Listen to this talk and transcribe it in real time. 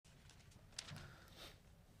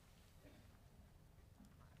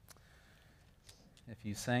If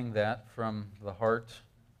you sang that from the heart,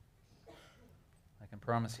 I can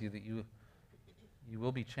promise you that you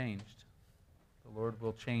will be changed. The Lord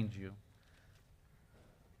will change you.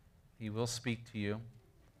 He will speak to you,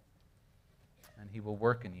 and He will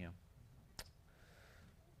work in you.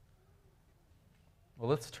 Well,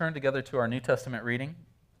 let's turn together to our New Testament reading.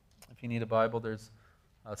 If you need a Bible, there's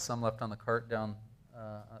some left on the cart down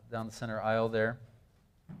the center aisle there.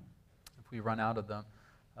 If we run out of them,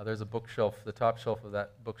 there's a bookshelf. The top shelf of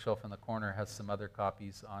that bookshelf in the corner has some other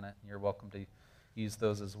copies on it, and you're welcome to use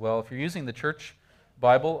those as well. If you're using the church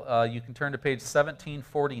Bible, you can turn to page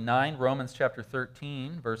 1749, Romans chapter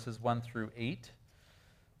 13, verses 1 through 8,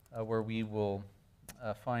 where we will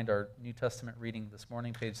find our New Testament reading this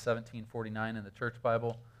morning, page 1749 in the church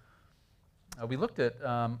Bible. We looked at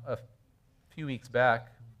a few weeks back,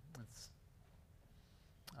 it's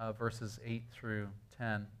verses 8 through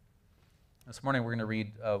 10. This morning we're going to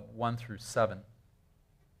read 1 through 7.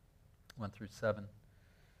 1 through 7.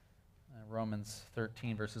 Romans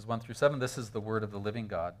 13, verses 1 through 7. This is the word of the living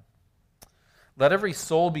God. Let every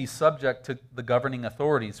soul be subject to the governing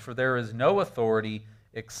authorities, for there is no authority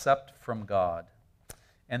except from God,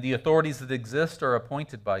 and the authorities that exist are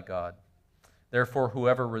appointed by God. Therefore,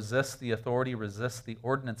 whoever resists the authority resists the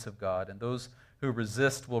ordinance of God, and those who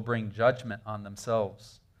resist will bring judgment on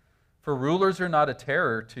themselves. For rulers are not a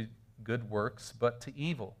terror to good works, but to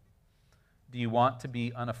evil. Do you want to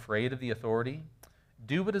be unafraid of the authority?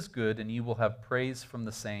 Do what is good, and you will have praise from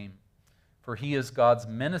the same. For he is God's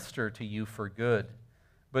minister to you for good.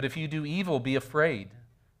 But if you do evil, be afraid,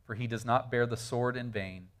 for he does not bear the sword in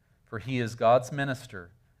vain. For he is God's minister,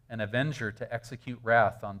 an avenger to execute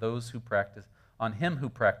wrath on him who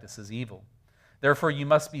practices evil. Therefore you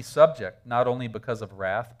must be subject, not only because of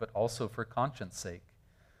wrath, but also for conscience sake.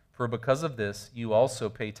 For because of this you also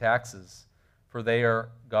pay taxes, for they are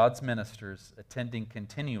God's ministers, attending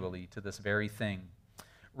continually to this very thing.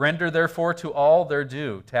 Render therefore to all their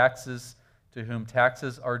due, taxes to whom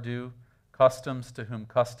taxes are due, customs to whom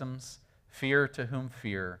customs, fear to whom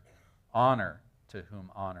fear, honor to whom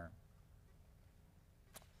honor.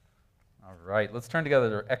 All right, let's turn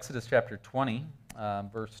together to Exodus chapter 20,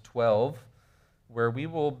 verse 12, where we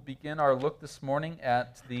will begin our look this morning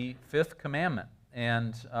at the fifth commandment.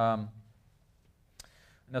 And I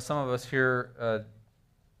know some of us here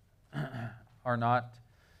are not,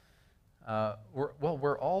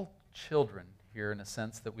 we're all children here in a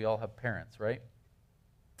sense that we all have parents, right?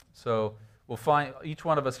 So we'll find, each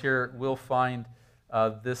one of us here will find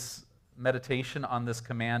this meditation on this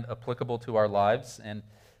command applicable to our lives. And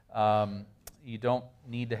you don't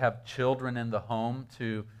need to have children in the home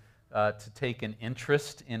to take an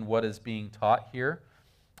interest in what is being taught here.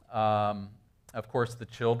 Of course, the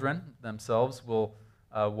children themselves will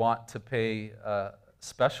want to pay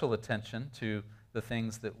special attention to the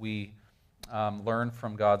things that we learn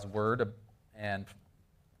from God's Word and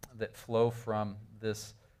that flow from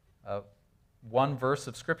this one verse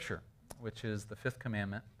of Scripture, which is the fifth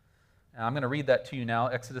commandment. And I'm going to read that to you now,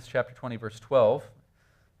 Exodus chapter 20, verse 12,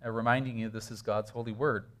 reminding you this is God's holy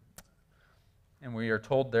Word. And we are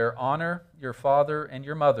told there, honor your father and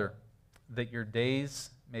your mother, that your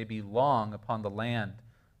days may be long upon the land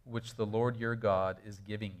which the Lord your God is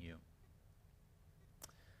giving you.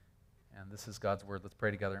 And this is God's Word. Let's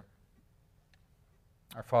pray together.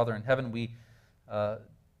 Our Father in heaven, we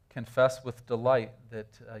confess with delight that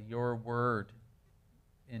your Word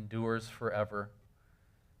endures forever,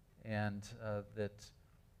 and that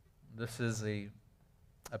this is a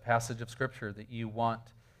passage of Scripture that you want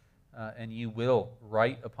and you will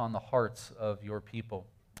write upon the hearts of your people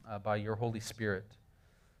by your Holy Spirit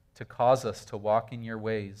to cause us to walk in your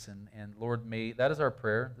ways. And Lord, that is our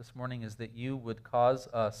prayer this morning, is that you would cause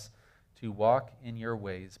us to walk in your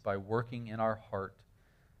ways by working in our heart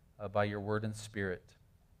by your word and spirit.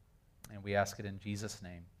 And we ask it in Jesus'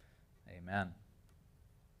 name. Amen.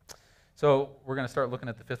 So we're going to start looking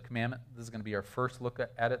at the fifth commandment. This is going to be our first look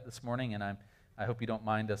at it this morning, and I hope you don't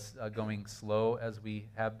mind us going slow as we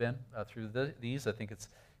have been through these. I think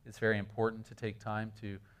it's very important to take time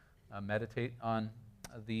to meditate on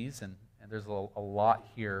these, and there's a lot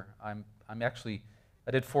here. I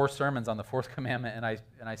did 4 sermons on the fourth commandment,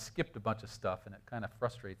 and I skipped a bunch of stuff, and it kind of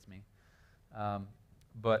frustrates me.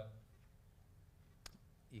 But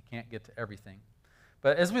you can't get to everything.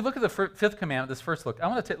 But as we look at the fifth commandment, this first look, I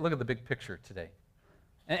want to look at the big picture today.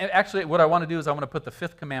 And actually, what I want to do is I want to put the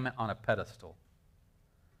fifth commandment on a pedestal.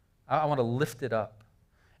 I want to lift it up.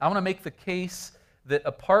 I want to make the case that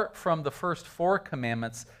apart from the first 4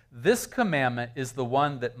 commandments, this commandment is the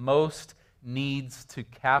one that most needs to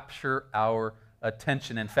capture our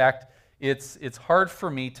attention. In fact, it's hard for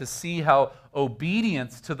me to see how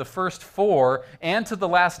obedience to the first 4 and to the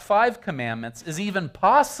last 5 commandments is even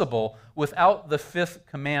possible without the 5th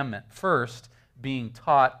commandment first being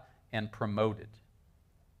taught and promoted.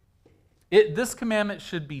 This commandment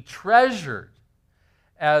should be treasured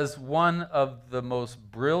as one of the most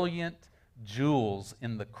brilliant jewels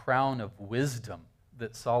in the crown of wisdom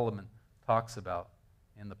that Solomon talks about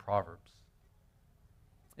in the Proverbs.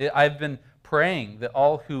 I've been praying that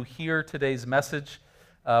all who hear today's message,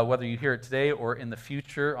 whether you hear it today or in the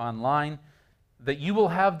future online, that you will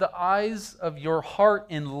have the eyes of your heart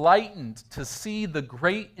enlightened to see the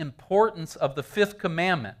great importance of the 5th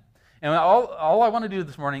commandment. And all I want to do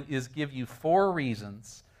this morning is give you 4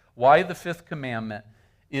 reasons why the 5th commandment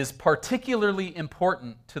is particularly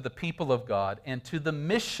important to the people of God and to the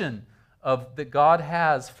mission that God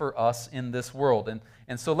has for us in this world.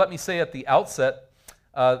 And so let me say at the outset,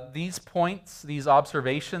 these points, these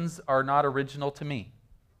observations are not original to me.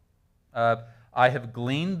 I have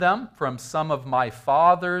gleaned them from some of my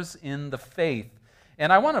fathers in the faith.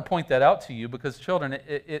 And I want to point that out to you because, children,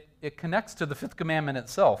 it connects to the 5th commandment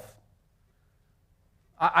itself.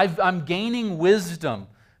 I'm gaining wisdom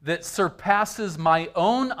that surpasses my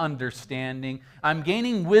own understanding. I'm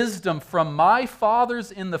gaining wisdom from my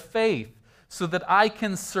fathers in the faith so that I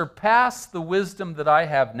can surpass the wisdom that I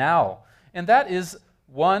have now. And that is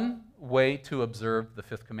one way to observe the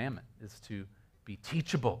 5th commandment, is to be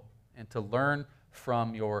teachable and to learn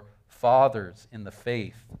from your fathers in the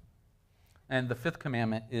faith. And the 5th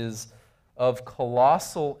commandment is of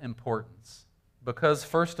colossal importance because,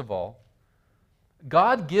 first of all,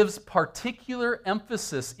 God gives particular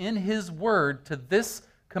emphasis in His Word to this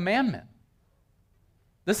commandment.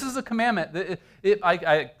 This is a commandment.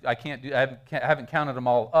 I haven't counted them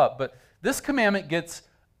all up, but this commandment gets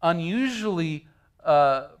unusually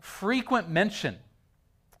frequent mention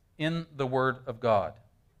in the Word of God.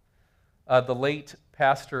 The late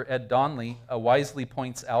Pastor Ed Donley wisely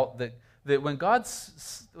points out that when God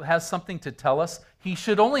has something to tell us, He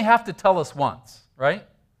should only have to tell us once, right?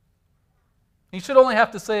 He should only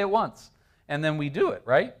have to say it once, and then we do it,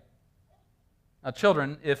 right? Now,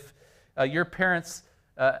 children, if your parents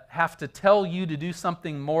have to tell you to do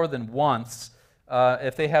something more than once,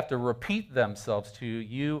 if they have to repeat themselves to you,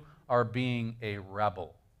 you are being a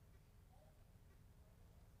rebel.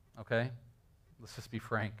 Okay? Let's just be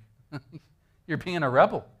frank. You're being a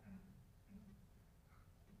rebel.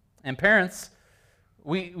 And parents,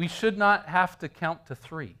 we should not have to count to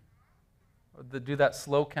 3. Do that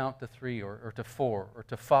slow count to 3 or to 4 or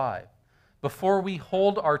to 5 before we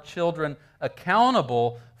hold our children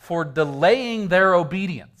accountable for delaying their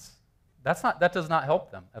obedience. That does not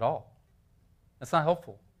help them at all. That's not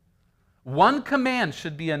helpful. One command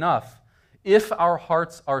should be enough if our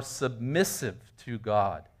hearts are submissive to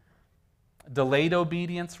God. Delayed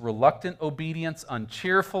obedience, reluctant obedience,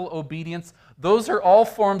 uncheerful obedience, those are all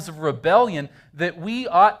forms of rebellion that we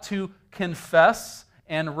ought to confess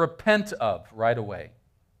and repent of right away.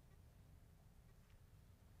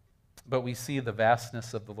 But we see the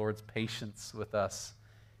vastness of the Lord's patience with us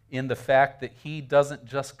in the fact that He doesn't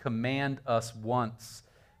just command us once,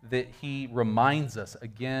 that He reminds us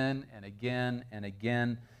again and again and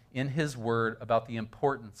again in His Word about the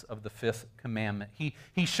importance of the 5th commandment.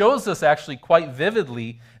 He shows us actually quite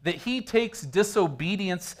vividly that He takes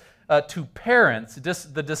disobedience to parents,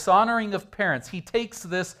 the dishonoring of parents, He takes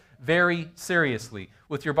this very seriously.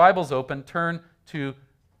 With your Bibles open, turn to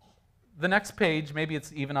the next page. Maybe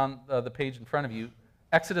it's even on the page in front of you.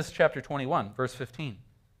 Exodus chapter 21, verse 15.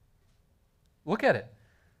 Look at it.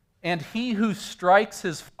 And he who strikes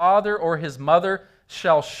his father or his mother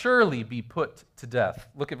shall surely be put to death.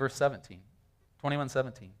 Look at verse 17,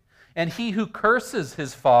 21:17. And he who curses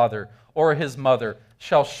his father or his mother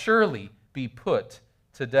shall surely be put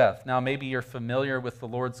to death. Now, maybe you're familiar with the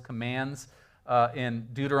Lord's commands in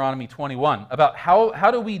Deuteronomy 21 about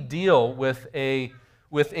how do we deal with a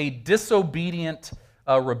disobedient,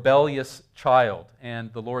 rebellious child.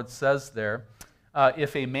 And the Lord says there,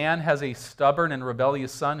 if a man has a stubborn and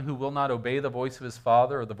rebellious son who will not obey the voice of his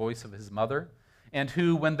father or the voice of his mother, and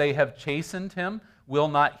who, when they have chastened him, will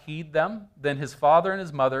not heed them, then his father and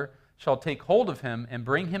his mother shall take hold of him and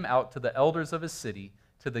bring him out to the elders of his city,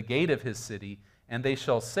 to the gate of his city, and they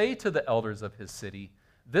shall say to the elders of his city,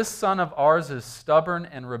 this son of ours is stubborn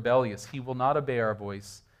and rebellious. He will not obey our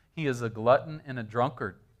voice. He is a glutton and a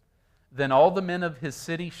drunkard. Then all the men of his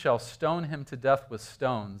city shall stone him to death with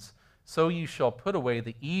stones. So you shall put away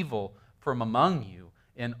the evil from among you,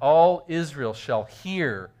 and all Israel shall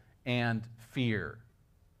hear and fear.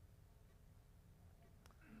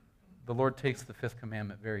 The Lord takes the 5th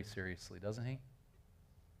commandment very seriously, doesn't He?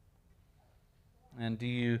 And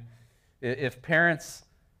if parents,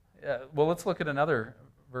 well, let's look at another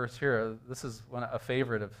verse here. This is a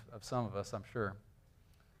favorite of some of us, I'm sure.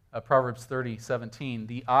 Proverbs 30:17.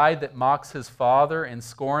 The eye that mocks his father and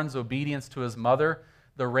scorns obedience to his mother,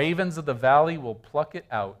 the ravens of the valley will pluck it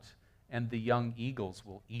out, and the young eagles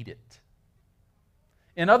will eat it.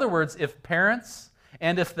 In other words, if parents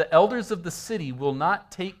and if the elders of the city will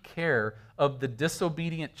not take care of the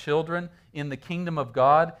disobedient children in the kingdom of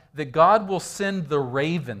God, that God will send the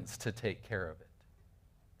ravens to take care of it.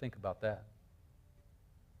 Think about that.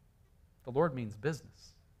 The Lord means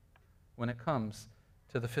business when it comes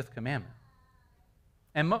to the fifth commandment.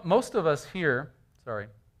 And most of us here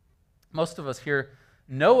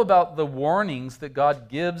know about the warnings that God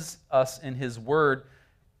gives us in His Word,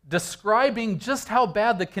 describing just how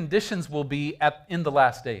bad the conditions will be in the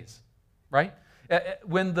last days, right? At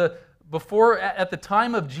the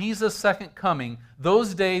time of Jesus' second coming,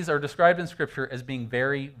 those days are described in Scripture as being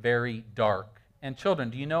very, very dark. And children,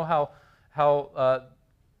 do you know how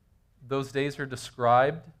those days are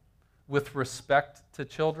described with respect to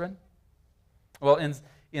children? Well,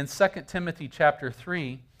 in 2 Timothy chapter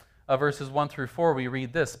 3, verses 1 through 4, we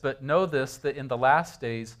read this, "But know this, that in the last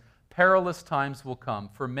days perilous times will come,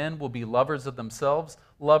 for men will be lovers of themselves,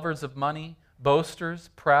 lovers of money, boasters,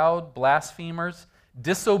 proud, blasphemers,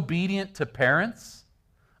 disobedient to parents,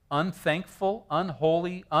 unthankful,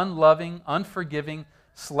 unholy, unloving, unforgiving,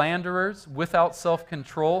 slanderers, without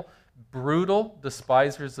self-control, brutal,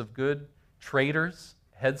 despisers of good, traitors,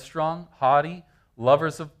 headstrong, haughty,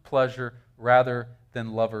 lovers of pleasure rather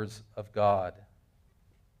than lovers of God."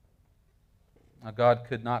 Now, God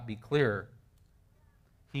could not be clearer.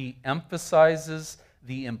 He emphasizes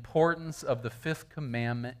the importance of the fifth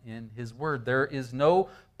commandment in His Word. There is no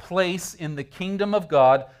place in the kingdom of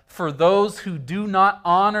God for those who do not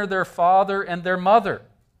honor their father and their mother.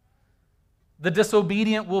 The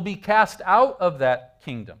disobedient will be cast out of that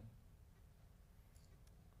kingdom.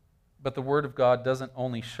 But the Word of God doesn't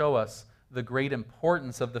only show us the great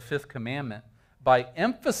importance of the fifth commandment by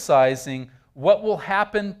emphasizing what will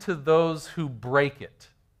happen to those who break it.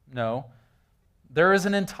 No. There is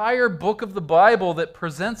an entire book of the Bible that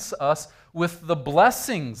presents us with the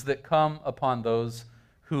blessings that come upon those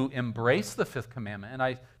who embrace the fifth commandment. And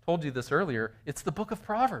I told you this earlier, it's the book of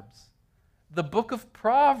Proverbs. The book of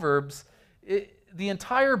Proverbs, the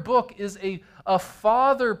entire book is a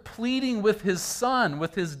father pleading with his son,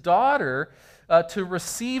 with his daughter, to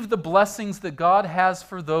receive the blessings that God has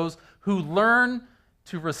for those who learn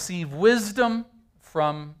to receive wisdom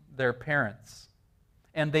from their parents.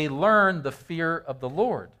 And they learn the fear of the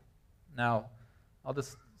Lord. Now, I'll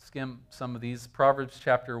just skim some of these. Proverbs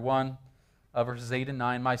chapter 1, verses 8 and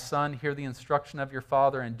 9. "My son, hear the instruction of your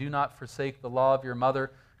father, and do not forsake the law of your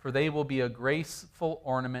mother, for they will be a graceful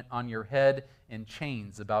ornament on your head and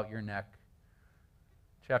chains about your neck."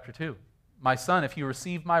 Chapter 2. "My son, if you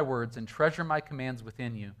receive my words and treasure my commands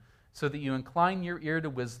within you, so that you incline your ear to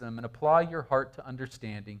wisdom and apply your heart to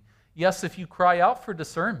understanding, yes, if you cry out for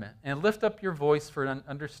discernment and lift up your voice for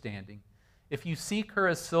understanding, if you seek her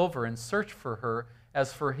as silver and search for her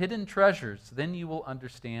as for hidden treasures, then you will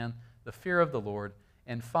understand the fear of the Lord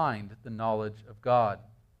and find the knowledge of God."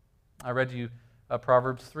 I read you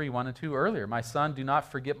Proverbs 3, 1 and 2 earlier. "My son, do not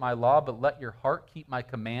forget my law, but let your heart keep my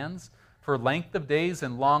commands. For length of days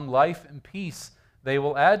and long life and peace they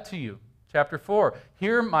will add to you." Chapter 4,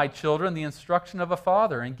 "Hear, my children, the instruction of a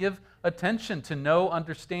father, and give attention to know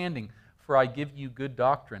understanding, for I give you good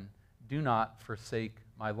doctrine. Do not forsake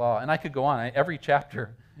my law." And I could go on. Every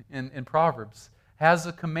chapter in Proverbs has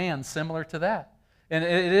a command similar to that. And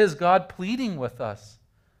it is God pleading with us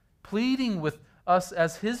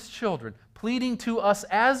as His children, pleading to us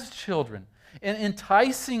as children, and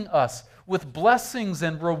enticing us with blessings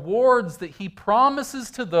and rewards that He promises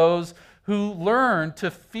to those who learn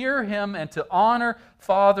to fear Him and to honor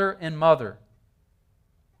father and mother.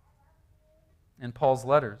 In Paul's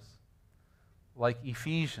letters, like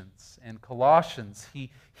Ephesians and Colossians,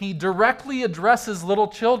 he directly addresses little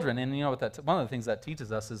children. And you know what? One of the things that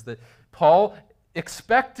teaches us is that Paul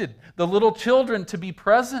expected the little children to be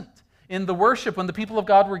present in the worship when the people of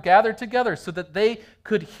God were gathered together so that they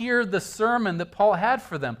could hear the sermon that Paul had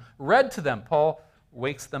for them, read to them. Paul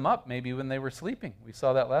wakes them up maybe when they were sleeping. We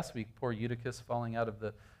saw that last week, poor Eutychus falling out of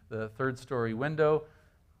the third-story window.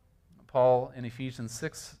 Paul in Ephesians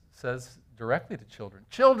 6 says directly to children,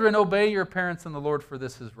 "Children, obey your parents in the Lord, for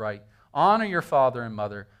this is right. Honor your father and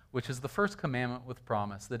mother, which is the first commandment with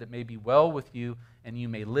promise, that it may be well with you and you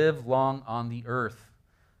may live long on the earth."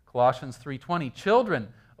 Colossians 3:20,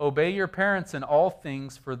 "Children, obey your parents in all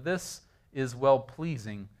things, for this is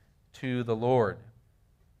well-pleasing to the Lord."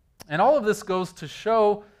 And all of this goes to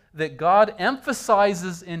show that God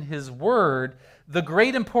emphasizes in His Word the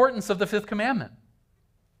great importance of the fifth commandment.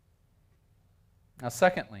 Now,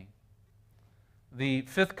 secondly, the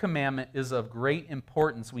fifth commandment is of great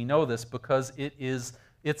importance. We know this because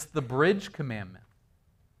it's the Bridge Commandment.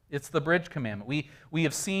 It's the Bridge Commandment. We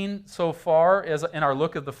have seen so far, as in our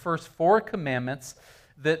look at the first four commandments,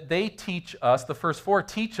 that they teach us, the first four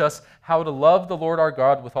teach us how to love the Lord our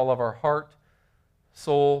God with all of our heart,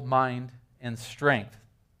 soul, mind, and strength.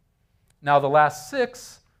 Now, the last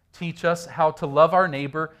six teach us how to love our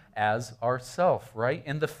neighbor as ourself, right?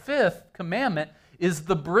 And the fifth commandment is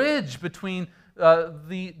the bridge between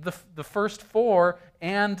the first four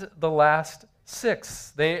and the last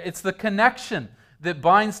six. It's the connection that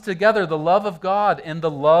binds together the love of God and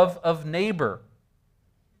the love of neighbor.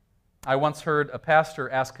 I once heard a pastor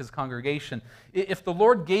ask his congregation, if the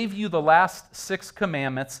Lord gave you the last six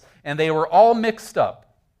commandments and they were all mixed up,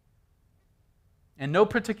 in no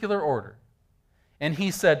particular order, and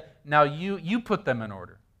he said, now you put them in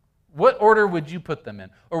order. What order would you put them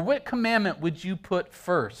in? Or what commandment would you put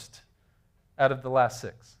first out of the last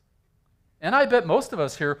six? And I bet most of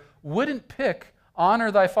us here wouldn't pick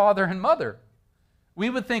honor thy father and mother. We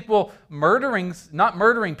would think, well, not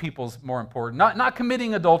murdering people's more important, not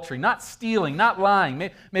committing adultery, not stealing, not lying.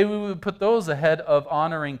 Maybe we would put those ahead of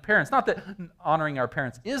honoring parents. Not that honoring our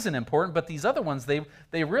parents isn't important, but these other ones,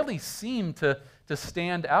 they really seem to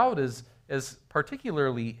stand out as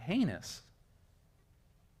particularly heinous.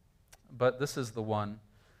 But this is the one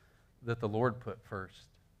that the Lord put first.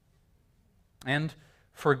 And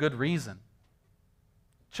for good reason.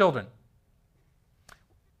 Children,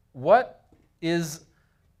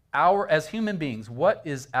 as human beings, what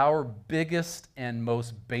is our biggest and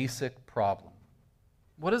most basic problem?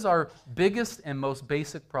 What is our biggest and most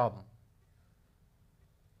basic problem?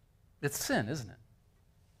 It's sin, isn't it?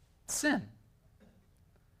 It's sin.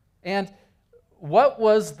 And what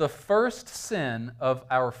was the first sin of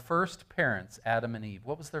our first parents, Adam and Eve?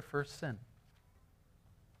 What was their first sin?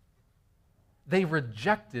 They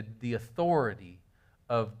rejected the authority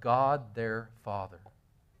of God their Father.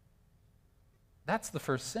 That's the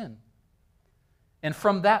first sin. And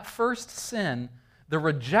from that first sin, the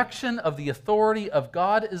rejection of the authority of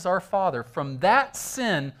God as our Father, from that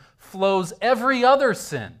sin flows every other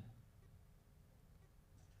sin,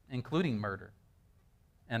 including murder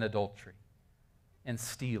and adultery and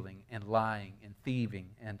stealing and lying and thieving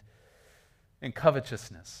and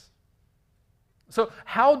covetousness. So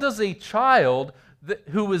how does a child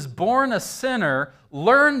who is born a sinner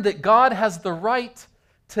learn that God has the right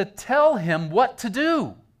to tell him what to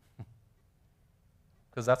do?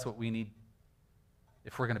 Because that's what we need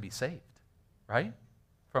if we're going to be saved, right?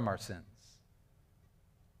 From our sins.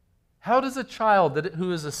 How does a child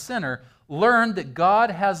who is a sinner learn that God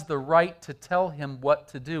has the right to tell him what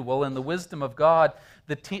to do? Well, in the wisdom of God,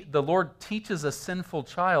 the Lord teaches a sinful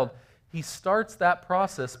child. He starts that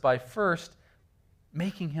process by first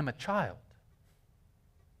making him a child.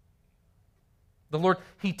 The Lord,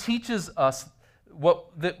 He teaches us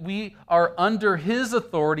that we are under His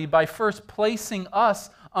authority by first placing us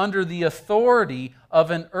under the authority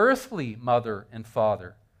of an earthly mother and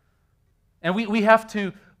father. And we have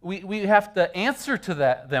to answer to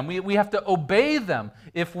them. We have to obey them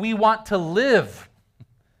if we want to live,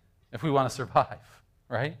 if we want to survive,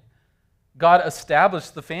 right? God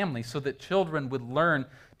established the family so that children would learn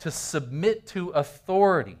to submit to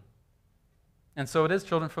authority. And so it is,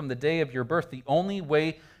 children, from the day of your birth. The only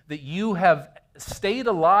way that you have stayed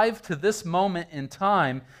alive to this moment in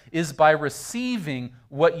time is by receiving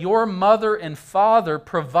what your mother and father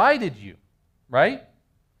provided you, right?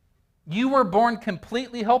 You were born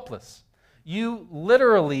completely helpless. You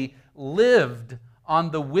literally lived on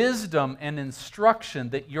the wisdom and instruction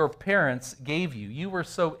that your parents gave you. You were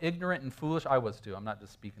so ignorant and foolish. I was too. I'm not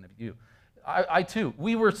just speaking of you. I too.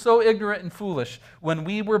 We were so ignorant and foolish when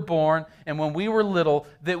we were born and when we were little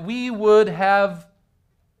that we would have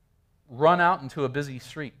run out into a busy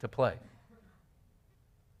street to play.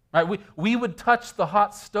 Right? We would touch the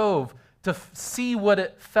hot stove to see what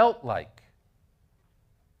it felt like.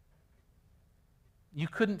 You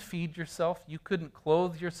couldn't feed yourself. You couldn't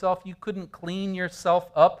clothe yourself. You couldn't clean yourself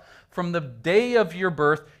up. From the day of your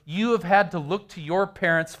birth, you have had to look to your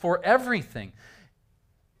parents for everything.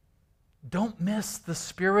 Don't miss the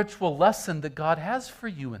spiritual lesson that God has for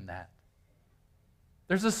you in that.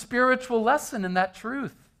 There's a spiritual lesson in that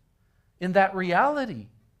truth, in that reality.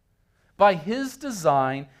 By His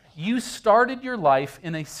design, you started your life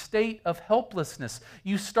in a state of helplessness.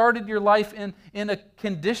 You started your life in a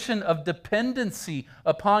condition of dependency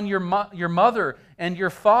upon your mother and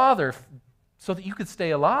your father so that you could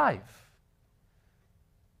stay alive.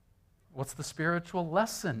 What's the spiritual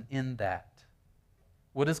lesson in that?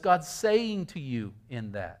 What is God saying to you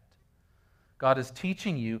in that? God is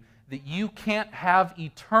teaching you that you can't have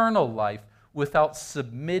eternal life without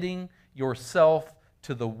submitting yourself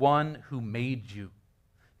to the one who made you,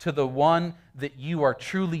 to the one that you are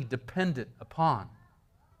truly dependent upon.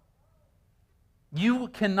 You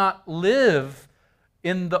cannot live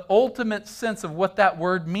in the ultimate sense of what that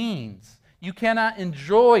word means. You cannot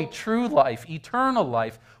enjoy true life, eternal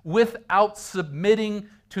life, without submitting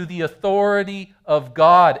to the authority of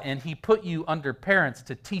God. And He put you under parents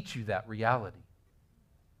to teach you that reality.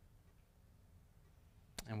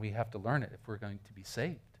 And we have to learn it if we're going to be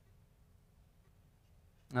saved.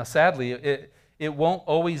 Now, sadly, it won't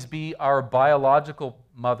always be our biological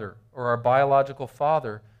mother or our biological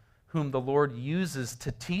father whom the Lord uses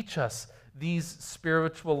to teach us these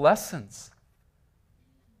spiritual lessons.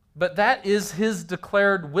 But that is His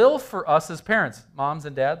declared will for us as parents, moms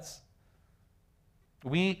and dads.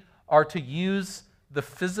 We are to use the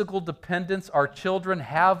physical dependence our children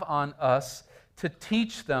have on us to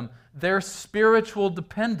teach them their spiritual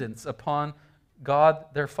dependence upon God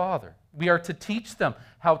their Father. We are to teach them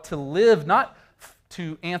how to live, not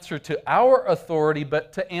to answer to our authority,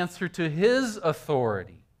 but to answer to His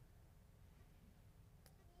authority.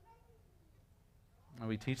 And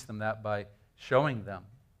we teach them that by showing them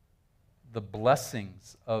the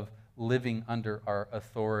blessings of living under our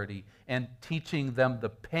authority and teaching them the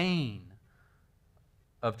pain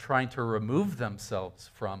of trying to remove themselves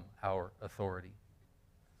from our authority.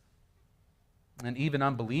 And even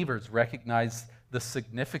unbelievers recognize the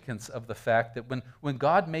significance of the fact that when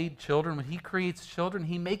God made children, when He creates children,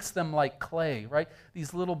 He makes them like clay, right?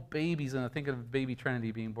 These little babies, and I think of baby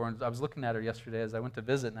Trinity being born. I was looking at her yesterday as I went to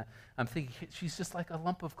visit, and I'm thinking, she's just like a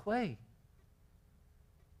lump of clay.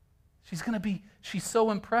 She's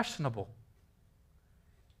so impressionable.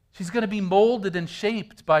 She's going to be molded and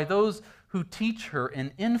shaped by those who teach her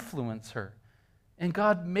and influence her. And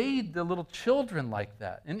God made the little children like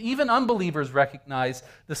that. And even unbelievers recognize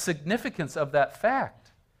the significance of that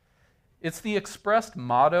fact. It's the expressed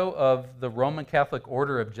motto of the Roman Catholic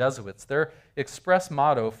Order of Jesuits. Their express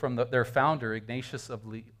motto from their founder, Ignatius of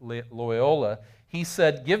Loyola, he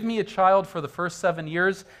said, "Give me a child for the first 7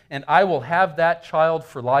 years, and I will have that child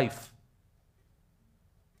for life."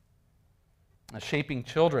 Shaping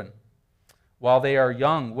children while they are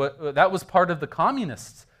young, that was part of the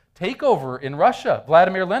communists' takeover in Russia.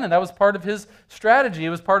 Vladimir Lenin, that was part of his strategy. It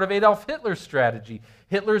was part of Adolf Hitler's strategy.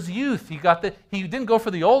 Hitler's youth, he didn't go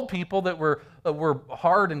for the old people that were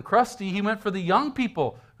hard and crusty. He went for the young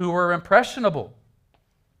people who were impressionable.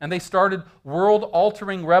 And they started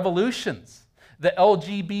world-altering revolutions. The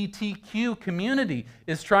LGBTQ community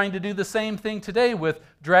is trying to do the same thing today with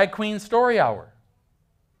Drag Queen Story Hour.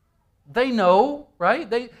 They know, right?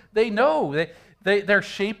 They know. They're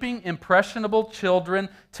shaping impressionable children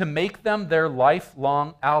to make them their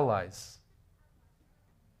lifelong allies.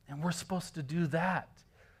 And we're supposed to do that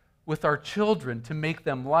with our children to make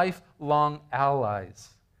them lifelong allies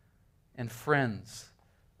and friends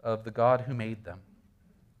of the God who made them.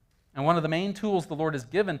 And one of the main tools the Lord has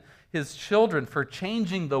given His children for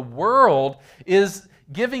changing the world is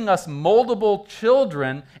giving us moldable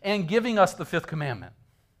children and giving us the fifth commandment.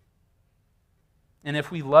 And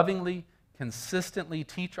if we lovingly, consistently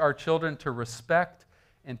teach our children to respect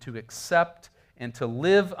and to accept and to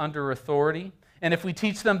live under authority, and if we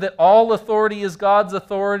teach them that all authority is God's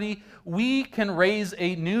authority, we can raise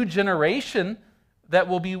a new generation that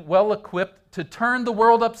will be well equipped to turn the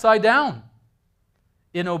world upside down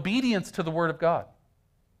in obedience to the Word of God.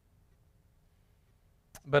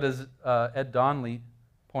 But as Ed Donnelly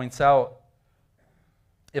points out,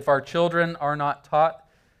 if our children are not taught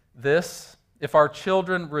this, if our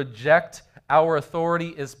children reject our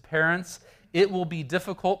authority as parents, it will be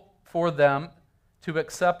difficult for them to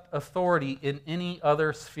accept authority in any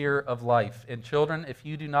other sphere of life. And children, if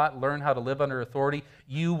you do not learn how to live under authority,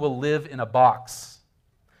 you will live in a box.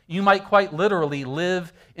 You might quite literally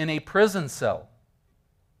live in a prison cell.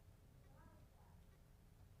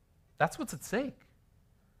 That's what's at stake.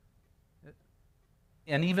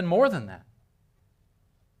 And even more than that.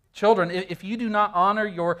 Children, if you do not honor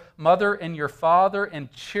your mother and your father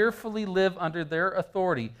and cheerfully live under their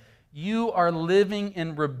authority, you are living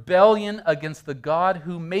in rebellion against the God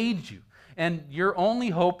who made you. And your only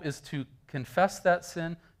hope is to confess that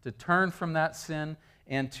sin, to turn from that sin,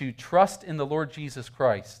 and to trust in the Lord Jesus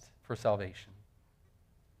Christ for salvation.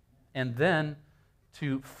 And then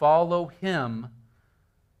to follow Him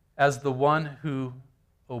as the one who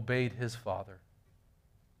obeyed His Father.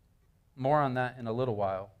 More on that in a little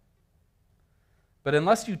while. But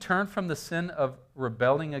unless you turn from the sin of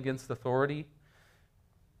rebelling against authority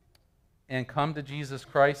and come to Jesus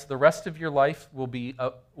Christ, the rest of your life will be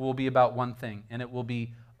about one thing, and it will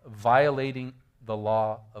be violating the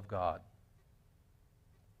law of God.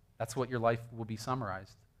 That's what your life will be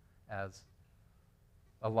summarized as,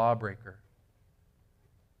 a lawbreaker.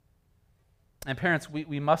 And parents,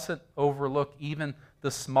 we mustn't overlook even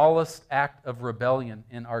the smallest act of rebellion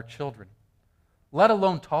in our children, let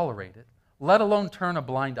alone tolerate it, let alone turn a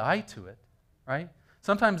blind eye to it, right?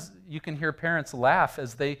 Sometimes you can hear parents laugh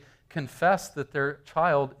as they confess that their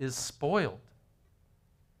child is spoiled,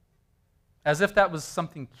 as if that was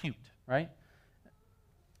something cute, right?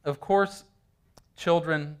 Of course,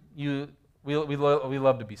 children, we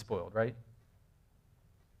love to be spoiled, right?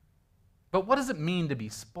 But what does it mean to be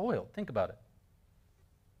spoiled? Think about it.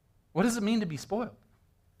 What does it mean to be spoiled?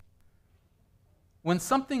 When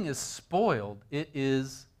something is spoiled, it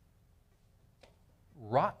is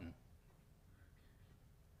rotten.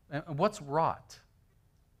 And what's rot?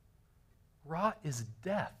 Rot is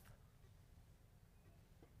death.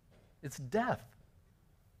 It's death.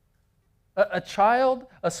 A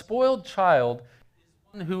spoiled child,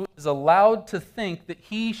 is one who is allowed to think that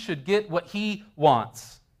he should get what he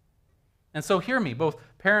wants. And so hear me, both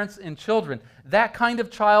parents and children. That kind of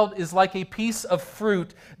child is like a piece of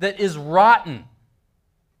fruit that is rotten.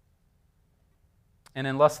 And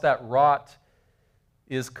unless that rot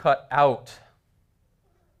is cut out,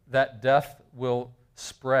 that death will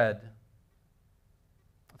spread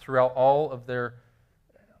throughout all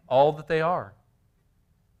that they are.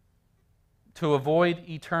 To avoid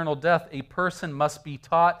eternal death, a person must be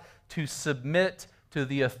taught to submit to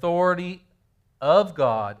the authority of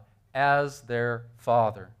God as their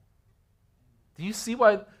Father. Do you see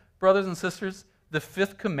why, brothers and sisters, the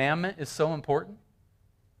fifth commandment is so important?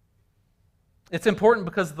 It's important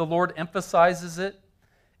because the Lord emphasizes it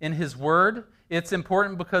in His Word. It's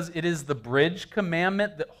important because it is the Bridge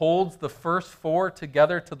Commandment that holds the first four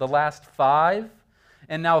together to the last five.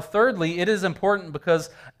 And now thirdly, it is important because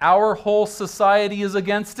our whole society is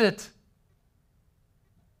against it.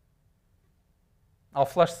 I'll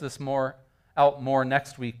flesh this out more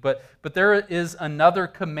next week, but there is another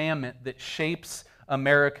commandment that shapes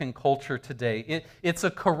American culture today. It's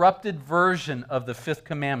a corrupted version of the fifth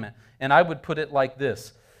commandment, and I would put it like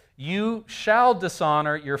this: you shall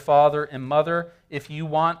dishonor your father and mother if you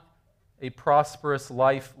want a prosperous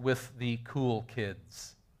life with the cool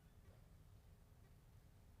kids.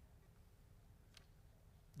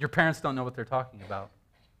 Your parents don't know what they're talking about,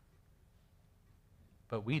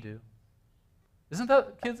 but we do. Isn't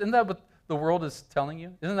that, kids, isn't that what the world is telling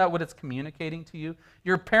you? Isn't that what it's communicating to you?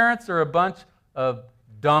 Your parents are a bunch of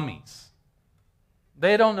dummies.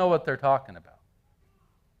 They don't know what they're talking about.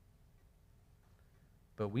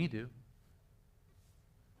 But we do.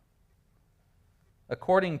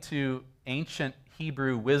 According to ancient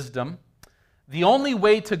Hebrew wisdom, the only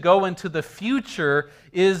way to go into the future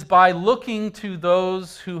is by looking to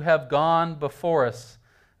those who have gone before us.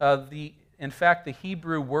 In fact, the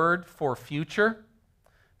Hebrew word for future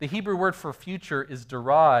is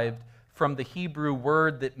derived from the Hebrew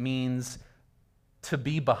word that means to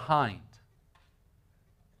be behind.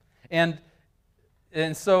 And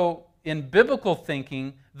so in biblical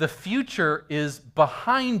thinking, the future is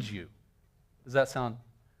behind you. Does that sound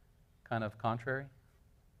kind of contrary?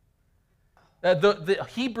 The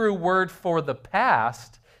Hebrew word for the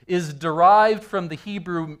past is derived from the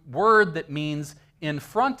Hebrew word that means in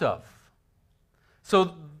front of.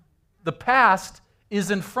 So the past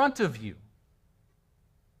is in front of you.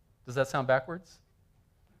 Does that sound backwards?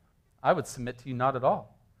 I would submit to you, not at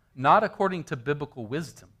all. Not according to biblical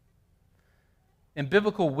wisdom. In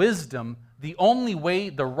biblical wisdom, the only way,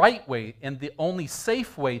 the right way, and the only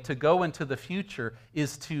safe way to go into the future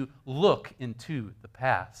is to look into the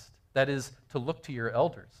past. That is, to look to your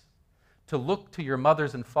elders, to look to your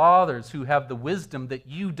mothers and fathers who have the wisdom that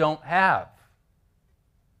you don't have.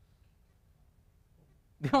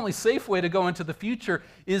 The only safe way to go into the future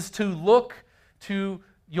is to look to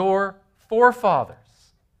your forefathers,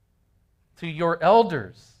 to your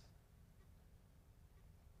elders.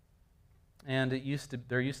 And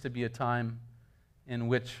there used to be a time in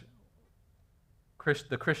which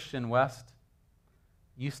the Christian West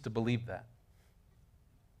used to believe that.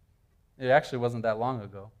 It actually wasn't that long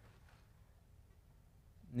ago.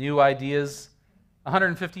 New ideas,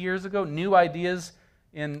 150 years ago, new ideas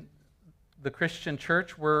in the Christian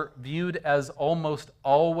church were viewed as almost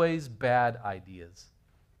always bad ideas.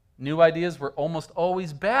 New ideas were almost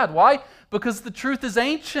always bad. Why? Because the truth is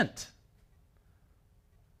ancient.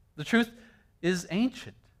 The truth is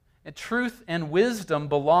ancient. And truth and wisdom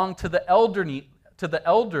belong to the to the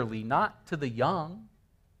elderly, not to the young.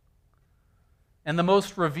 And the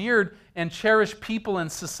most revered and cherished people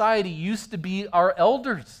in society used to be our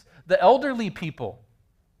elders, the elderly people.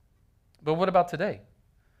 But what about today?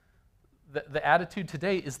 The attitude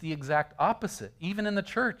today is the exact opposite. Even in the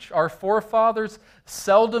church, our forefathers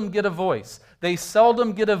seldom get a voice. They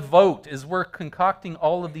seldom get a vote as we're concocting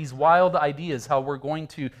all of these wild ideas, how we're going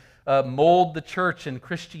to mold the church and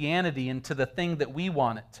Christianity into the thing that we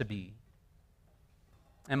want it to be.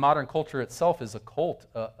 And modern culture itself is a cult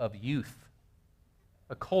of youth,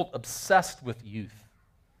 a cult obsessed with youth.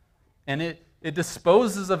 And it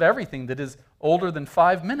disposes of everything that is older than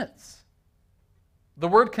 5 minutes. The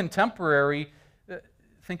word contemporary,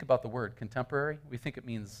 think about the word contemporary. We think it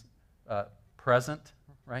means present,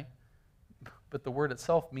 right? But the word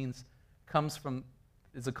itself is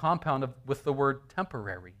a compound with the word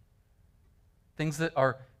temporary. Things that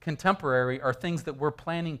are contemporary are things that we're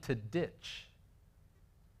planning to ditch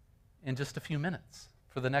in just a few minutes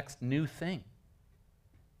for the next new thing.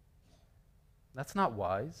 That's not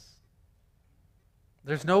wise.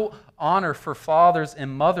 There's no honor for fathers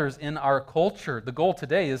and mothers in our culture. The goal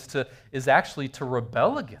today is actually to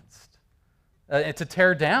rebel against, and to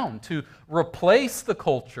tear down, to replace the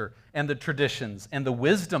culture and the traditions and the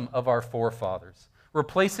wisdom of our forefathers,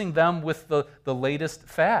 replacing them with the latest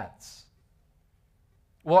fads.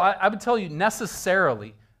 Well, I would tell you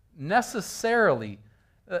necessarily,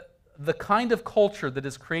 the kind of culture that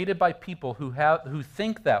is created by people who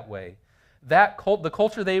think that way, the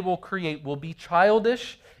culture they will create will be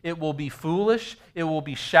childish, it will be foolish, it will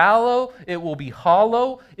be shallow, it will be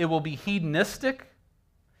hollow, it will be hedonistic,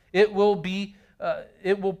 it will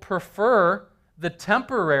prefer the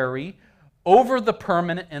temporary over the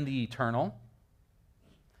permanent and the eternal.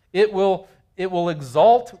 It will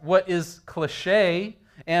exalt what is cliche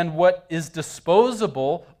and what is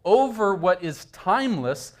disposable over what is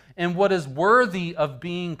timeless and what is worthy of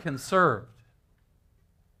being conserved.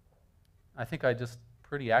 I think I just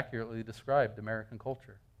pretty accurately described American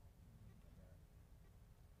culture.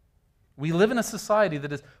 We live in a society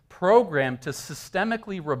that is programmed to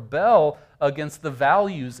systemically rebel against the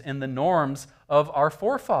values and the norms of our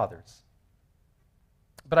forefathers.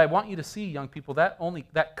 But I want you to see, young people,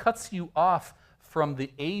 that cuts you off from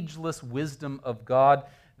the ageless wisdom of God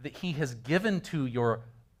that He has given to your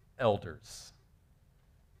elders,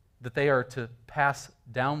 that they are to pass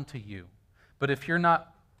down to you. But if you're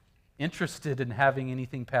not interested in having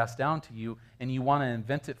anything passed down to you and you want to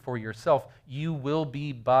invent it for yourself, you will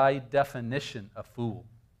be by definition a fool.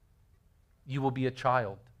 You will be a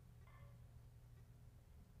child.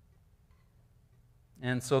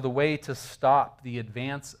 And so the way to stop the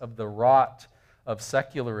advance of the rot of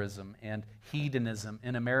secularism and hedonism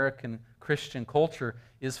in American Christian culture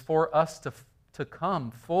is for us to come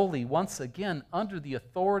fully, once again, under the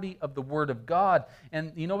authority of the Word of God.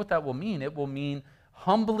 And you know what that will mean? It will mean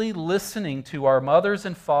humbly listening to our mothers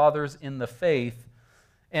and fathers in the faith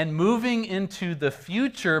and moving into the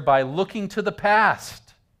future by looking to the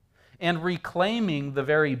past and reclaiming the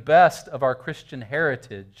very best of our Christian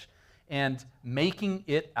heritage and making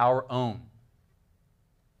it our own.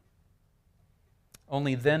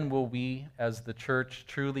 Only then will we, as the church,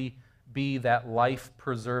 truly be that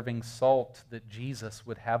life-preserving salt that Jesus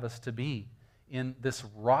would have us to be in this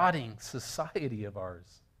rotting society of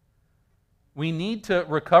ours. We need to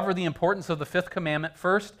recover the importance of the fifth commandment,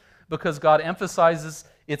 first, because God emphasizes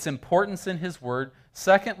its importance in His Word.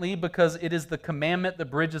 Secondly, because it is the commandment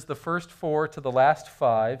that bridges the first 4 to the last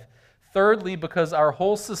 5. Thirdly, because our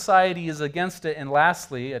whole society is against it. And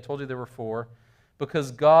lastly, I told you there were 4,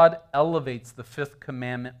 because God elevates the fifth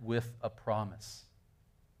commandment with a promise.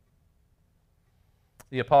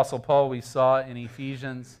 The Apostle Paul, we saw in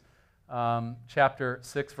Ephesians chapter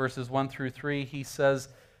 6, verses 1 through 3, he says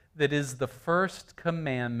that is the first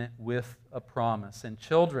commandment with a promise. And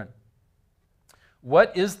children,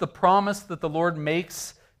 what is the promise that the Lord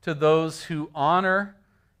makes to those who honor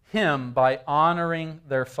Him by honoring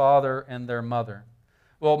their father and their mother?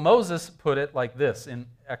 Well, Moses put it like this in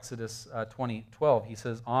Exodus 20:12. He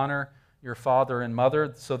says, "Honor your father and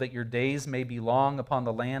mother, so that your days may be long upon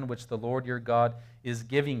the land which the Lord your God is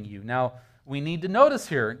giving you." Now, we need to notice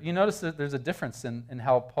here, you notice that there's a difference in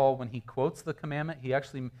how Paul, when he quotes the commandment,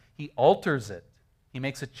 he alters it. He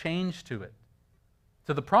makes a change to it,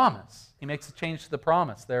 to the promise. He makes a change to the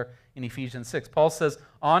promise there in Ephesians 6. Paul says,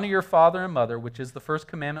 "Honor your father and mother," which is the first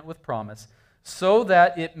commandment with promise, "so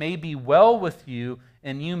that it may be well with you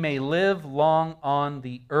and you may live long on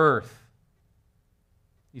the earth."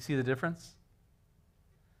 You see the difference?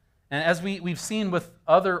 And as we've seen with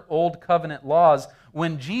other Old Covenant laws,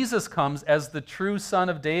 When Jesus comes as the true Son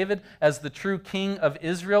of David, as the true King of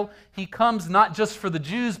Israel, he comes not just for the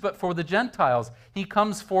Jews, but for the Gentiles. He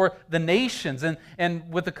comes for the nations. And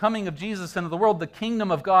with the coming of Jesus into the world, the kingdom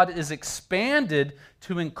of God is expanded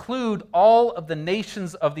to include all of the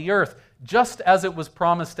nations of the earth, just as it was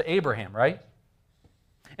promised to Abraham, right?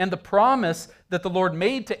 And the promise that the Lord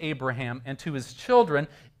made to Abraham and to his children,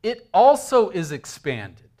 it also is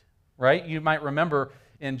expanded, right? You might remember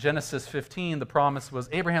in Genesis 15, the promise was,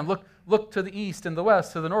 Abraham, look to the east and the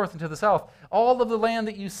west, to the north and to the south. All of the land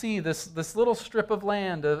that you see, this little strip of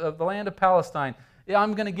land, of the land of Palestine,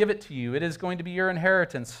 I'm going to give it to you. It is going to be your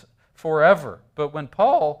inheritance forever. But when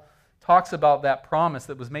Paul talks about that promise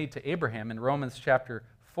that was made to Abraham in Romans chapter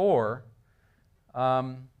 4,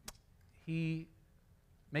 he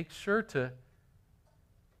makes sure to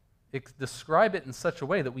describe it in such a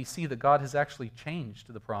way that we see that God has actually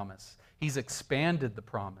changed the promise. He's expanded the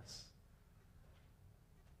promise.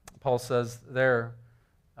 Paul says there,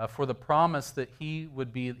 for the promise that he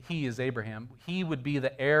is Abraham, he would be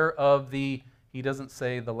the heir of he doesn't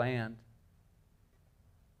say the land.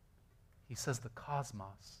 He says the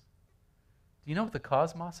cosmos. Do you know what the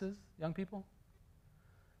cosmos is, young people?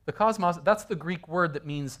 The cosmos, that's the Greek word that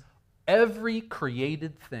means every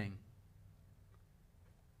created thing.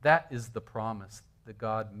 That is the promise that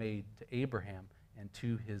God made to Abraham and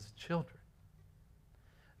to his children.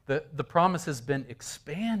 The promise has been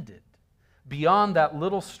expanded beyond that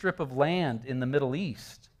little strip of land in the Middle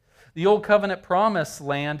East. The Old Covenant promised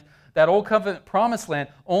land, that Old Covenant promised land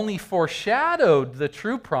only foreshadowed the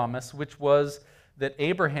true promise, which was that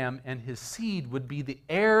Abraham and his seed would be the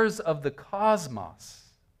heirs of the cosmos,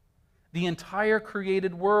 the entire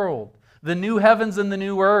created world, the new heavens and the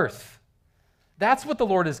new earth. That's what the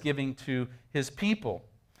Lord is giving to his people.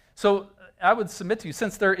 So I would submit to you,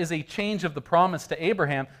 since there is a change of the promise to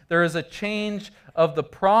Abraham, there is a change of the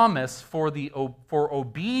promise for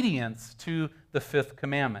obedience to the fifth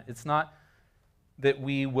commandment. It's not that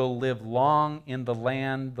we will live long in the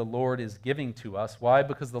land the Lord is giving to us. Why?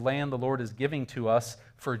 Because the land the Lord is giving to us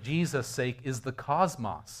for Jesus' sake is the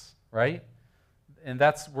cosmos, right? And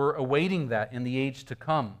we're awaiting that in the age to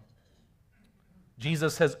come.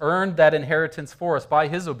 Jesus has earned that inheritance for us by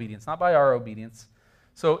his obedience, not by our obedience.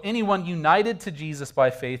 So anyone united to Jesus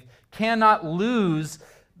by faith cannot lose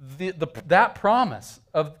that promise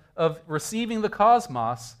of receiving the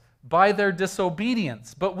cosmos by their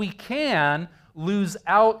disobedience. But we can lose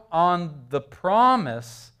out on the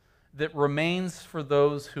promise that remains for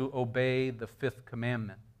those who obey the fifth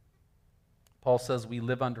commandment. Paul says we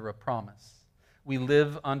live under a promise. We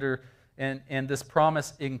live under, and this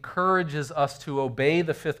promise encourages us to obey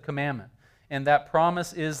the fifth commandment. And that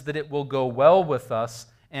promise is that it will go well with us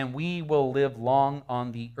and we will live long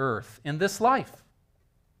on the earth in this life.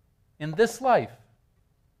 In this life.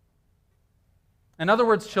 In other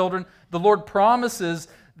words, children, the Lord promises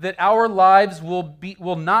that our lives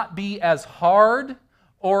will not be as hard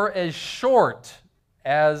or as short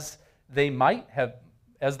as they might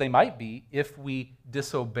be if we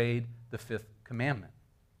disobeyed the fifth commandment.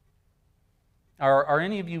 Are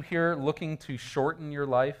any of you here looking to shorten your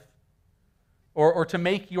life? Or to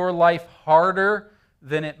make your life harder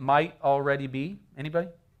than it might already be? Anybody?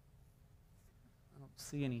 I don't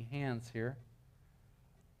see any hands here.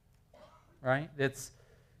 Right? It's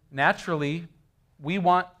naturally, we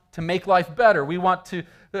want to make life better. We want to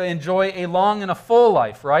enjoy a long and a full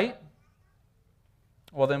life, right?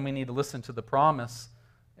 Well, then we need to listen to the promise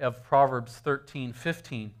of Proverbs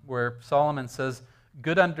 13:15, where Solomon says,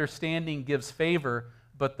 good understanding gives favor,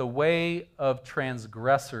 but the way of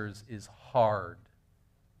transgressors is hard.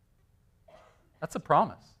 That's a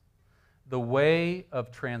promise. The way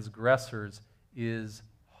of transgressors is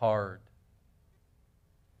hard.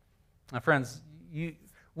 Now, friends,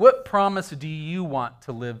 what promise do you want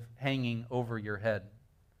to live hanging over your head?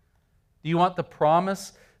 Do you want the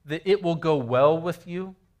promise that it will go well with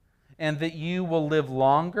you and that you will live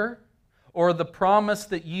longer? Or the promise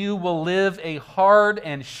that you will live a hard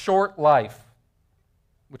and short life?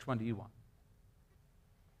 Which one do you want?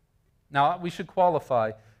 Now, we should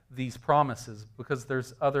qualify these promises because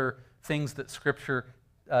there's other things that Scripture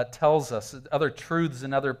tells us, other truths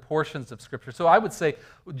and other portions of Scripture. So I would say,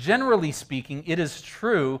 generally speaking, it is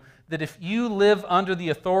true that if you live under the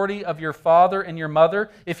authority of your father and your mother,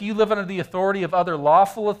 if you live under the authority of other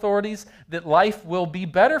lawful authorities, that life will be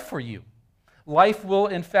better for you. Life will,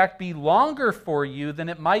 in fact, be longer for you than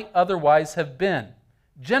it might otherwise have been,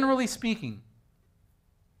 generally speaking.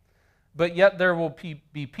 But yet there will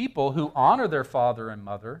be people who honor their father and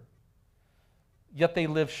mother, yet they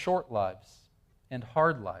live short lives and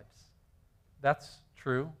hard lives. That's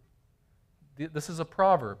true. This is a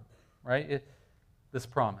proverb, right? This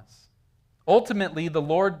promise. Ultimately, the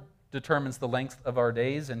Lord determines the length of our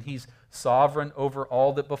days, and He's sovereign over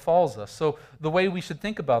all that befalls us. So the way we should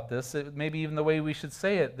think about this, maybe even the way we should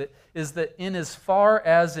say it, is that in as far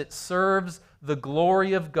as it serves the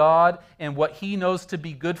glory of God and what He knows to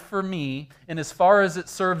be good for me, and as far as it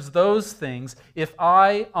serves those things, if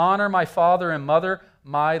I honor my father and mother,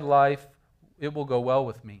 my life, it will go well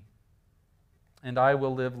with me. And I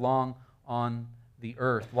will live long on the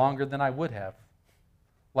earth, longer than I would have.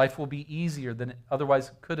 Life will be easier than it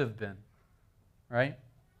otherwise could have been, right?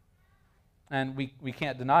 And we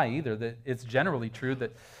can't deny either that it's generally true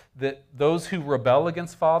that those who rebel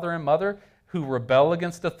against father and mother, who rebel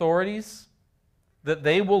against authorities, that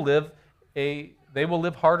they will live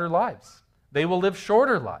harder lives. They will live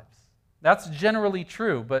shorter lives. That's generally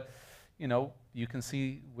true, but you can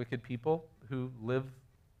see wicked people who live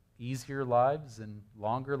easier lives and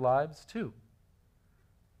longer lives too.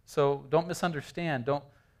 So don't misunderstand. Don't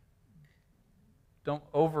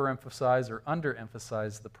overemphasize or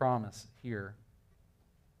underemphasize the promise here.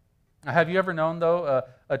 Now, have you ever known, though,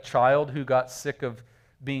 a child who got sick of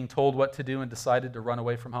being told what to do and decided to run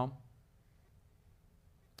away from home?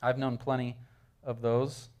 I've known plenty of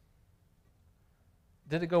those.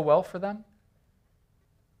 Did it go well for them?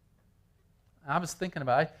 I was thinking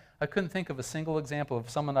about it. I couldn't think of a single example of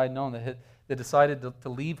someone I'd known that decided to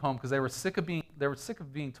leave home because they were sick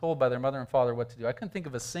of being told by their mother and father what to do. I couldn't think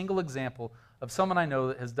of a single example of someone I know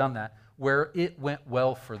that has done that where it went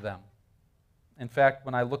well for them. In fact,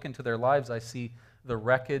 when I look into their lives, I see the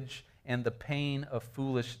wreckage and the pain of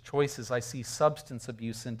foolish choices. I see substance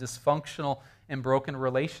abuse and dysfunctional and broken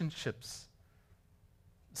relationships,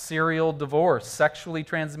 serial divorce, sexually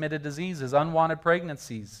transmitted diseases, unwanted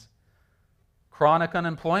pregnancies, chronic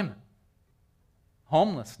unemployment,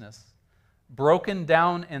 homelessness, broken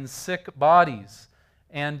down and sick bodies,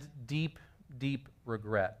 and deep, deep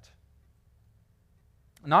regret.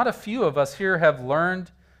 Not a few of us here have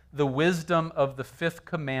learned the wisdom of the fifth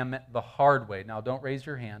commandment the hard way. Now, don't raise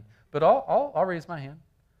your hand, but I'll raise my hand.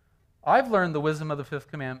 I've learned the wisdom of the fifth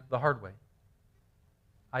commandment the hard way.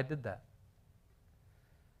 I did that.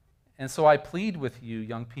 And so I plead with you,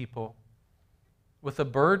 young people, with a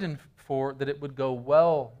burden for that it would go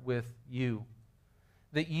well with you,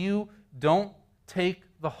 that you don't take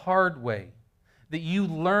the hard way, that you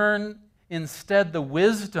learn instead the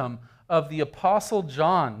wisdom of the Apostle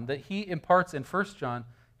John that he imparts in 1 John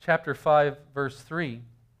chapter 5, verse 3,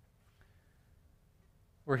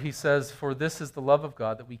 where he says, "For this is the love of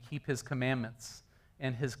God, that we keep His commandments,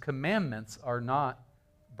 and His commandments are not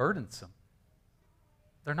burdensome."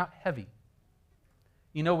 They're not heavy.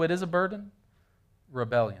 You know what is a burden?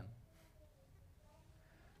 Rebellion.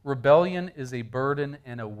 Rebellion is a burden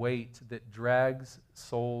and a weight that drags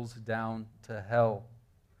souls down to hell.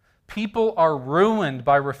 People are ruined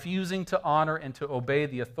by refusing to honor and to obey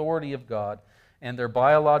the authority of God and their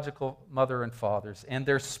biological mother and fathers and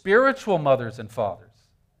their spiritual mothers and fathers.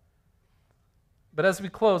 But as we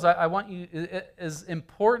close, I want you, as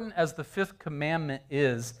important as the fifth commandment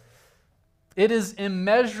is, it is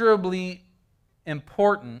immeasurably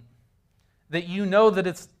important that you know that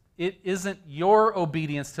it isn't your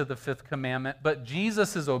obedience to the fifth commandment, but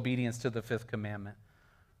Jesus' obedience to the fifth commandment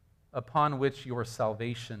upon which your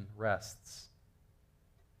salvation rests.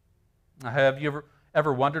 Have you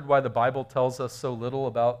ever wondered why the Bible tells us so little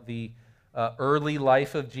about the early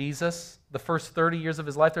life of Jesus? The first 30 years of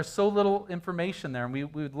His life, there's so little information there, and we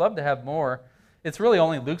would love to have more. It's really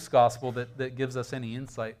only Luke's gospel that gives us any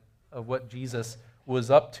insight of what Jesus was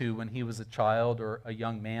up to when He was a child or a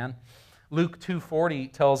young man. Luke 2:40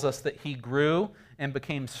 tells us that He grew and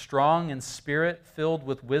became strong in spirit, filled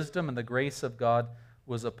with wisdom, and the grace of God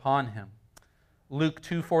was upon Him. Luke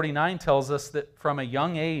 2:49 tells us that from a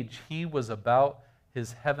young age He was about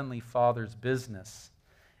His heavenly Father's business.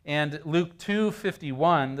 And Luke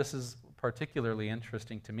 2:51, this is particularly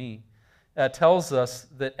interesting to me, tells us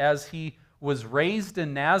that as He was raised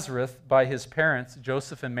in Nazareth by His parents,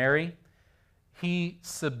 Joseph and Mary, He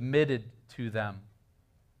submitted to them.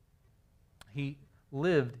 He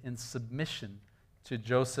lived in submission to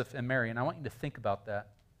Joseph and Mary. And I want you to think about that.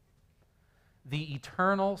 The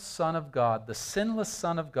eternal Son of God, the sinless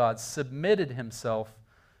Son of God, submitted Himself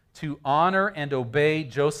to honor and obey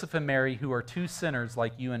Joseph and Mary, who are two sinners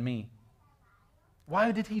like you and me.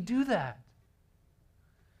 Why did He do that?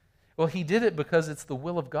 Well, He did it because it's the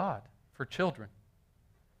will of God for children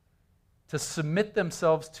to submit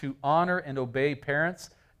themselves to honor and obey parents,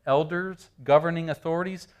 elders, governing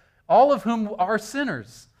authorities, all of whom are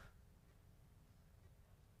sinners.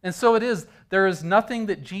 And so it is, there is nothing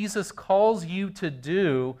that Jesus calls you to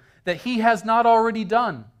do that he has not already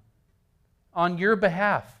done on your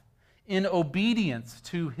behalf in obedience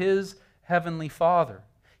to his heavenly Father.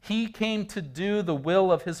 He came to do the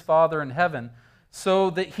will of his Father in heaven so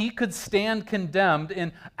that he could stand condemned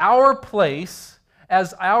in our place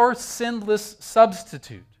as our sinless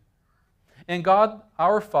substitute. And God,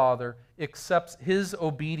 our Father, accepts his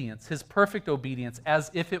obedience, his perfect obedience,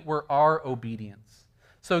 as if it were our obedience.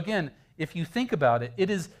 So again, if you think about it, it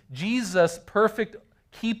is Jesus' perfect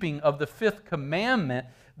keeping of the fifth commandment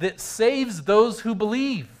that saves those who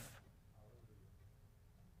believe.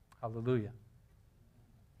 Hallelujah.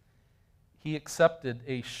 He accepted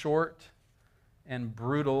a short and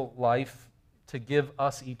brutal life to give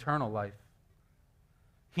us eternal life.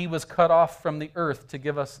 He was cut off from the earth to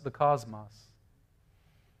give us the cosmos.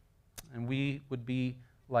 And we would be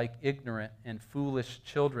like ignorant and foolish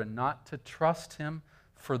children not to trust him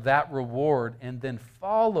for that reward and then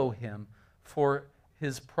follow him for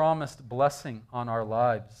his promised blessing on our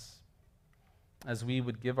lives as we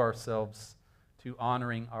would give ourselves to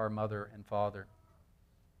honoring our mother and father.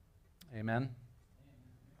 Amen?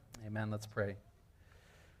 Amen. Let's pray.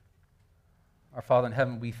 Our Father in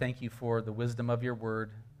heaven, we thank you for the wisdom of your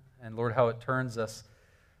word, and Lord, how it turns us,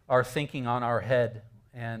 our thinking on our head,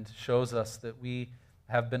 and shows us that we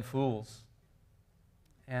have been fools,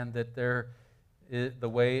 and that the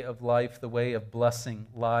way of life, the way of blessing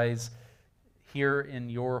lies here in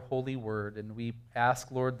your holy word. And we ask,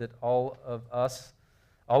 Lord, that all of us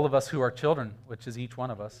who are children, which is each one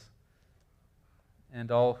of us,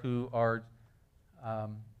 and all who are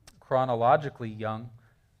chronologically young,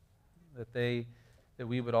 that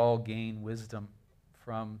we would all gain wisdom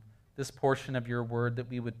from this portion of your word, that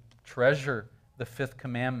we would treasure the fifth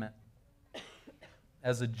commandment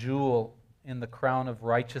as a jewel in the crown of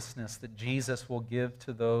righteousness that Jesus will give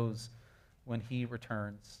to those when he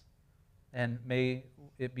returns. And may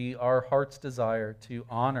it be our heart's desire to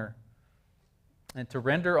honor and to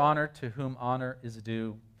render honor to whom honor is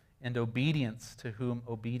due, and obedience to whom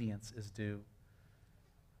obedience is due.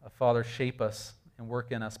 Father, shape us and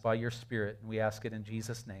work in us by your Spirit, and we ask it in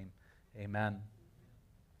Jesus' name. Amen.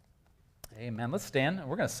 Amen. Let's stand, and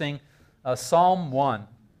we're going to sing Psalm 1,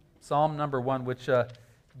 Psalm number 1, which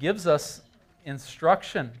gives us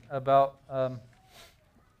instruction about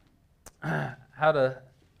how to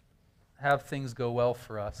have things go well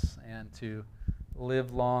for us and to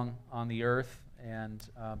live long on the earth. And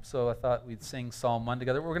so I thought we'd sing Psalm 1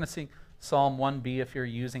 together. We're going to sing Psalm 1b if you're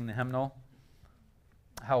using the hymnal.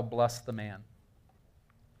 How blessed the man.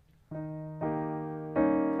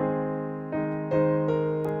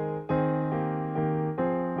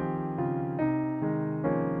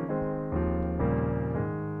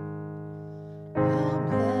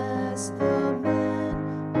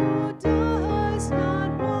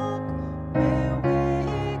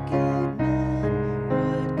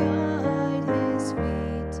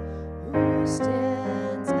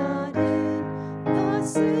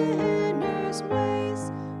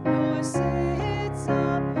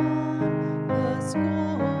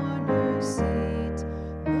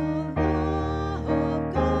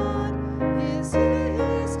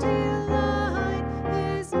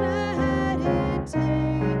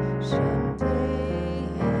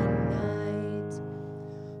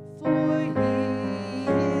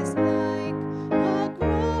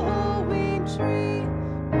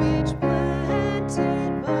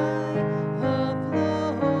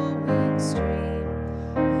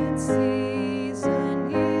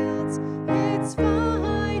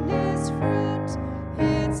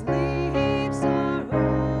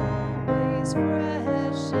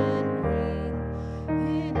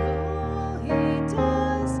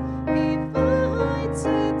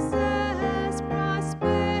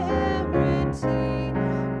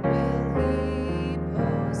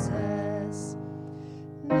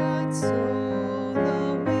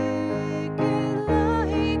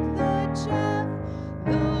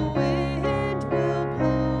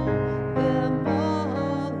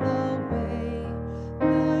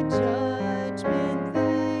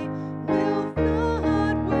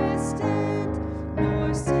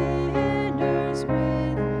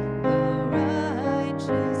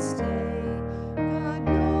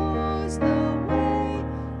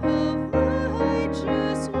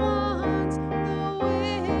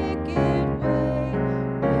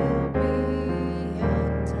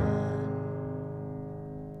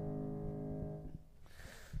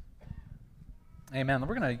 Amen.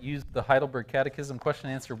 We're going to use the Heidelberg Catechism, question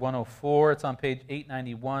and answer 104. It's on page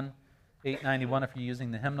 891. 891 if you're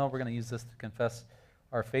using the hymnal. We're going to use this to confess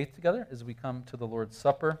our faith together as we come to the Lord's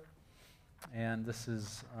Supper. And this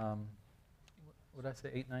is, what did I say,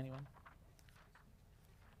 891?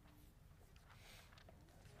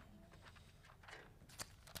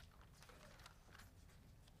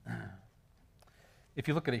 If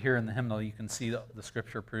you look at it here in the hymnal, you can see the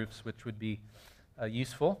scripture proofs, which would be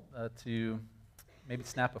useful to maybe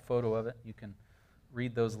snap a photo of it. You can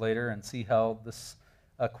read those later and see how this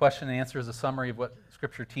question and answer is a summary of what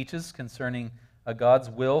Scripture teaches concerning God's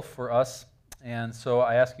will for us. And so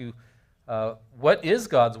I ask you, what is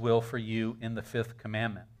God's will for you in the fifth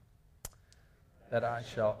commandment? That I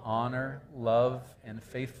shall honor, love, and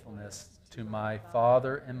faithfulness to my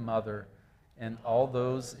father and mother and all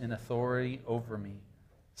those in authority over me.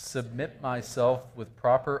 Submit myself with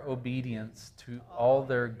proper obedience to all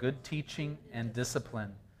their good teaching and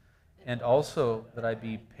discipline, and also that I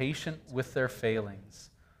be patient with their failings,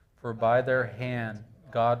 for by their hand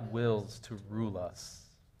God wills to rule us.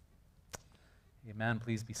 Amen.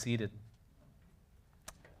 Please be seated.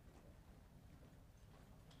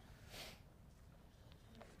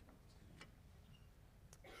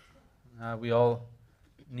 We all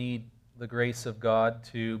need the grace of God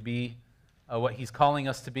to be what He's calling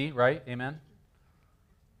us to be, right? Amen?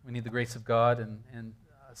 We need the grace of God, and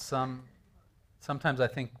sometimes I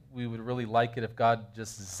think we would really like it if God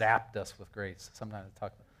just zapped us with grace. Sometimes I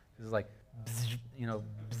talk, it was like,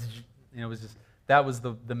 it was just, that was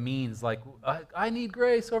the means, like, I need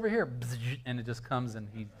grace over here, and it just comes and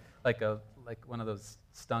He, like one of those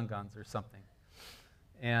stun guns or something.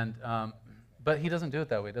 And, but He doesn't do it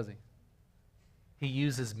that way, does He? He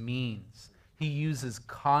uses means. He uses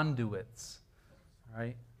conduits,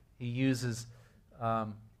 right? He uses,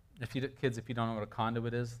 kids, if you don't know what a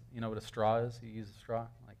conduit is, you know what a straw is? You use a straw?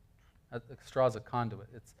 Like, a straw is a conduit.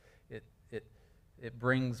 It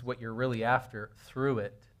brings what you're really after through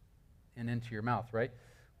it and into your mouth, right?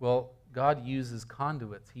 Well, God uses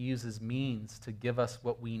conduits. He uses means to give us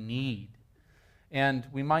what we need. And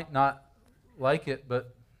we might not like it,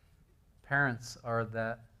 but parents are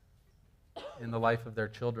that in the life of their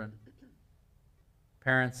children.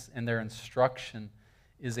 Parents and their instruction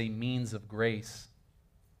is a means of grace.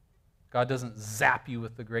 God doesn't zap you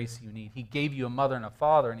with the grace you need. He gave you a mother and a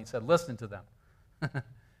father, and He said, listen to them.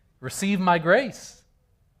 Receive my grace.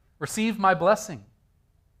 Receive my blessing.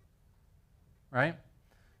 Right?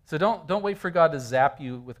 So don't wait for God to zap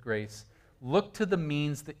you with grace. Look to the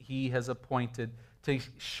means that He has appointed to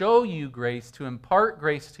show you grace, to impart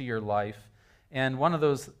grace to your life. And one of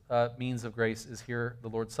those means of grace is here, the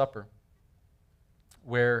Lord's Supper,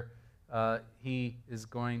 where He is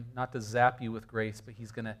going not to zap you with grace, but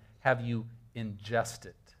He's going to have you ingest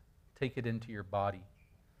it, take it into your body.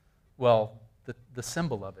 Well, the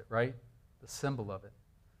symbol of it, right? The symbol of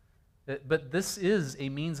it. But this is a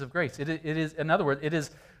means of grace. It is, in other words, it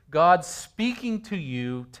is God speaking to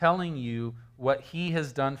you, telling you what He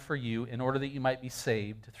has done for you in order that you might be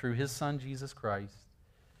saved through His Son, Jesus Christ,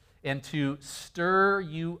 and to stir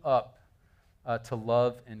you up to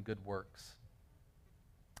love and good works.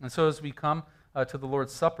 And so as we come to the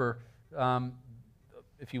Lord's Supper,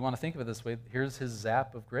 if you want to think of it this way, here's His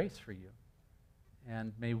zap of grace for you.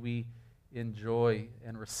 And may we enjoy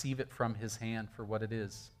and receive it from His hand for what it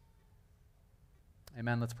is.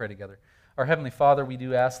 Amen. Let's pray together. Our Heavenly Father, we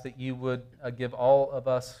do ask that You would give all of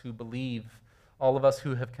us who believe, all of us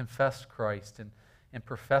who have confessed Christ and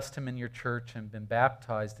professed Him in Your church and been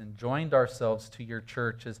baptized and joined ourselves to Your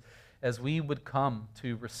church as we would come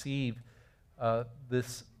to receive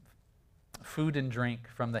this food and drink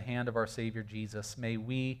from the hand of our Savior Jesus. May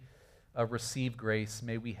we receive grace.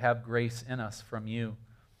 May we have grace in us from You.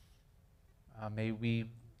 May we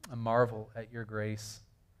marvel at Your grace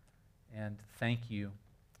and thank You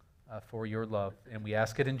for Your love. And we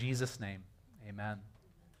ask it in Jesus' name. Amen.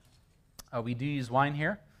 We do use wine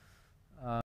here.